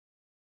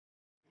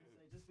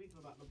speaking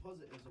about the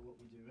positives of what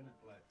we do, innit?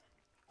 Like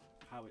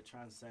how it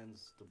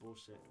transcends the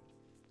bullshit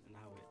and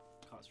how it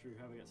cuts through.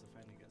 Whoever gets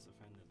offended,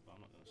 but I'm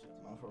not gonna shit.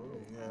 Oh, for real.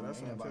 Yeah,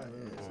 that's Yeah, about but it.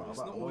 it's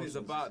not always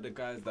about the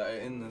guys that are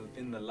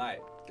in the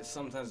light.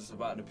 Sometimes it's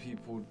about the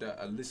people that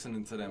are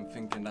listening to them,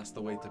 thinking that's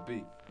the way to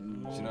be. Do you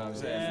know what I'm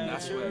saying? Yeah,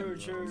 that's true.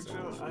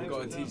 we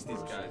gotta teach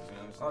these guys. You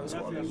know what I'm saying?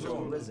 It's got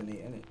to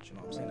resonate, innit? Do you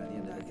know what I'm saying? At the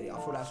end of the day, I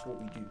feel that's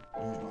what we do. Do you know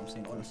what I'm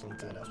saying? Honestly,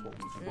 that's what we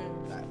do.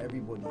 Like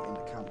everybody in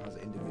the camp has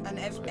an individual. And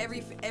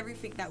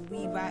everything that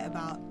we write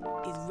about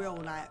is real,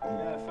 like.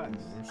 Yeah,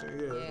 facts. That's it.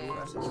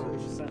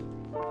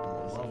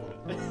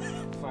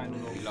 Final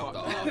note.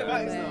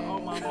 Oh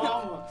my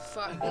mama.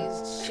 Fuck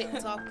these shit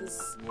talkers.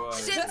 Word.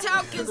 Shit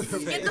talkers.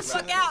 Get the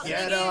fuck out.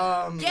 Get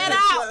nigga. Get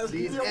out.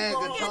 These air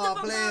guitar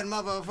playing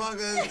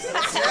motherfuckers. Get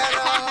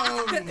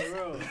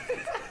Bro,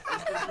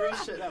 it's the real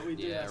shit that we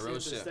do. Yeah, that's real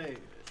here to shit. stay.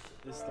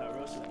 It's that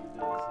real shit that we do.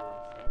 That's here.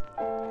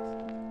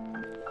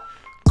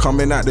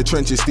 Coming out the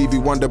trenches, Stevie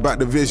wonder about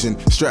the vision.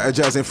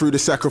 Strategizing through the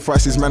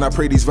sacrifices, man, I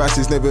pray these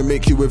vices never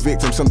make you a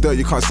victim. Some dirt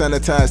you can't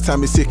sanitize,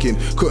 time is ticking.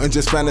 Couldn't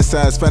just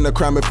fantasize, fan the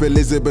crime if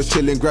Elizabeth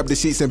chilling. Grab the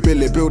sheets and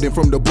bill it, building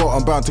from the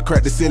bottom, bound to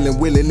crack the ceiling.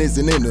 Willing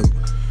isn't in them.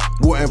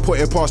 Wouldn't put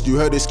it past you,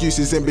 heard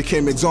excuses and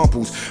became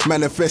examples.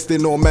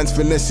 Manifesting all man's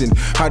finessing.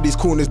 How these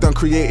corners done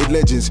created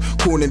legends.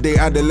 Corning day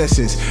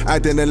adolescents,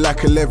 adding a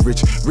lack of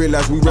leverage.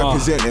 Realize we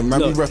representing, man,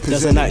 we representing.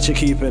 There's an act you're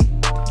keeping.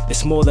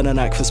 It's more than an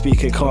act for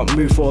speaking. Can't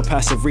move for a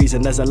passive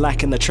reason. There's a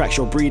lack in the tracks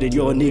you're breeding.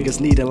 Your niggas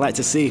needing like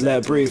to see. Let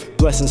it breathe.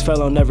 Blessings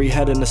fell on every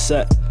head in the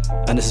set.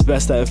 And it's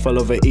best that it fell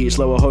over each.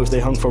 Lower hopes they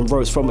hung from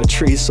ropes from a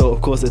tree. So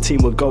of course the team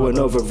were going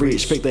over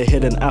reach. Picked the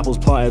hidden apples,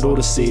 planted all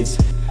the seeds.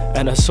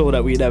 And that's all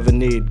that we'd ever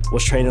need.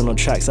 Was training on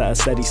tracks at a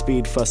steady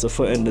speed. First a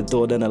foot in the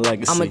door, then a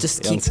legacy. I'ma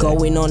just keep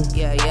going on.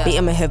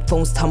 Beating my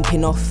headphones,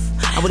 thumping off.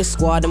 I'm with a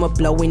squad and we're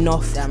blowing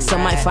off.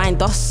 Some might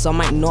find us, some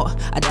might not.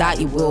 I doubt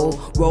you will.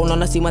 Roll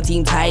on, I see my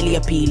team highly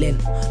appealing.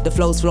 The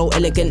flows flow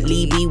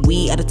elegantly.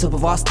 We at the top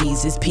of our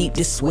steezes. Peep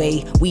this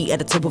way. We at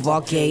the top of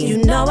our game.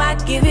 You know I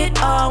give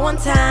it all one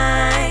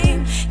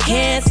time.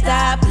 Can't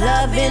stop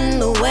loving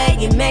the way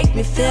you make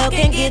me feel.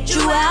 Can't get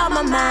you out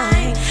my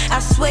mind. I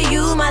swear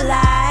you my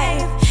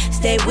life.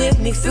 Stay with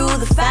me through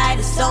the fight.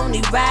 It's only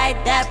right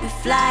that we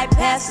fly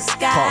past the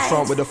sky. Can't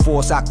front with the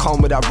force, I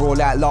come with that raw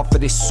like love for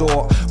this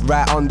sort.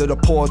 Right under the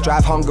paw,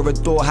 drive hunger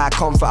adore. High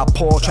comfort I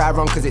pour, try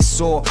run cause it's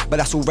sore. But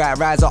that's alright,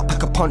 rise up,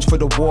 pack a punch for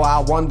the war. I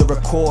wonder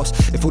of course,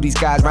 if all these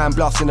guys ran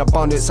bluffs in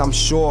abundance, I'm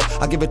sure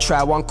I'll give a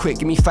try, one quick,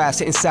 give me 5,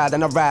 sit inside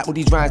and I write all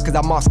these rhymes. Cause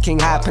I must king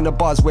hype in the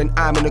buzz when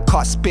I'm in the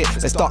cut spit.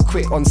 Let's start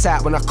quick on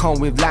sight when I come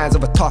with lines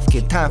of a tough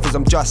kid. Time for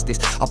some justice,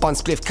 I bun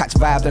spliff, catch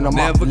vibe, then I'm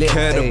Never up lit.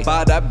 cared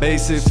about that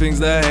basic things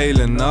they're hailing.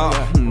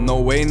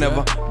 No way,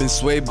 never been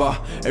swayed, but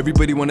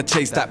everybody wanna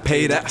chase that,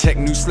 pay that, check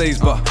new slaves,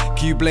 but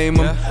can you blame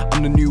them?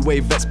 I'm the new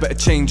wave, vets better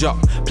change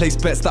up. Place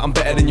bets that I'm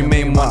better than your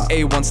main one.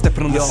 A1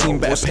 stepping on the scene,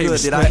 better pay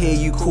respect. Did I hear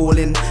you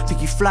calling?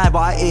 Think you fly, but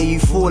I hear you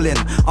falling.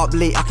 Up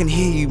late, I can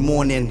hear you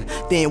mourning.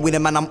 They ain't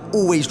winning, man, I'm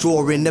always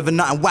drawing. Never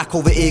nothing whack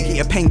over here, get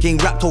your pen game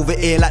wrapped over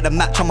here. Like the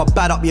match, I'ma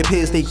bad up your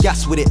peers, they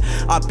gas with it.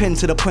 I pen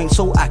to the point,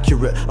 so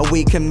accurate.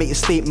 Away can make a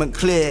statement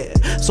clear.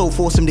 So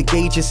force him to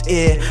gauge his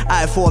ear.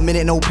 Out for a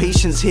minute, no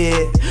patience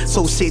here.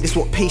 So say this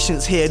what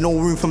patience here, no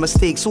room for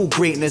mistakes, all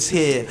greatness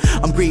here.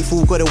 I'm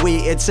grateful, gotta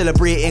waited,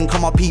 celebrating,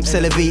 come my peeps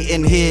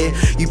elevating here.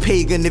 You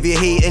pagan if you're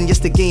hating, yes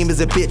the game is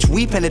a bitch,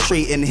 we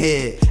penetrating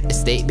here.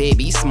 Estate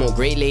baby, smoke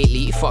great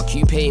lately. Fuck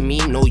you pay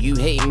me, no you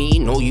hate me,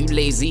 no you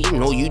lazy,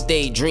 no you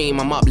daydream.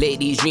 I'm up late,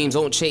 these dreams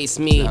don't chase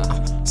me.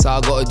 So I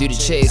gotta do the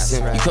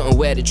chasing. You couldn't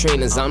wear the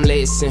trainers, I'm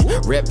lacing.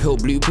 Red pill,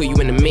 blue pill, you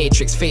in the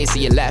matrix. Face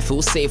of your life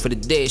feels safe for the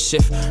day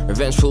shift.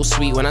 Revenge feels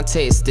sweet when I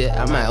taste it.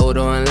 I might hold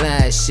on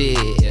last shit.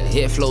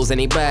 Hit flows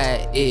any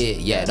bad,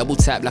 yeah, double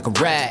tap like a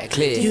rat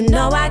clip. You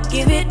know I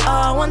give it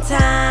all one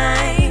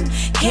time.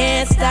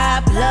 Can't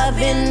stop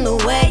loving the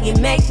way you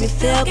make me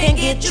feel. Can't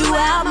get you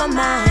out my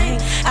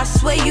mind. I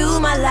swear you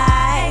my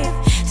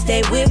life.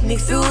 Stay with me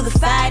through the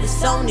fight.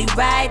 It's only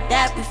right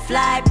that we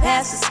fly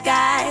past the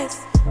skies.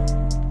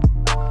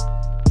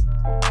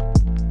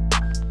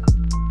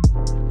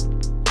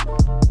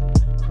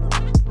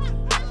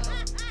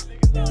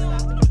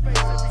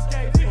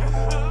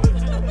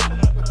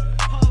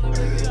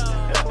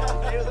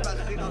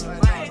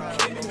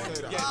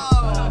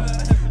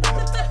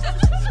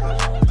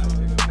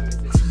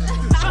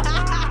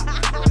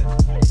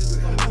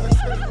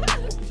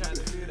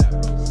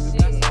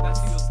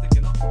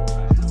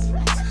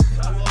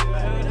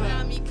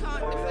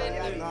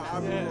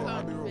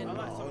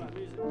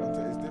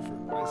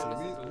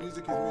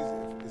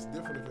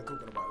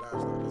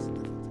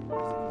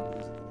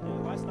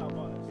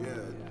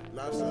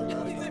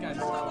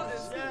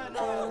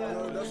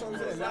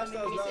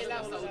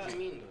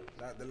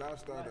 The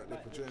lifestyle that they're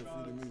portraying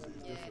through the music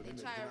is different.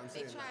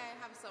 They try and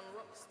have some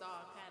rock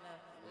star kind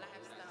of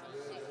lifestyle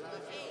shit.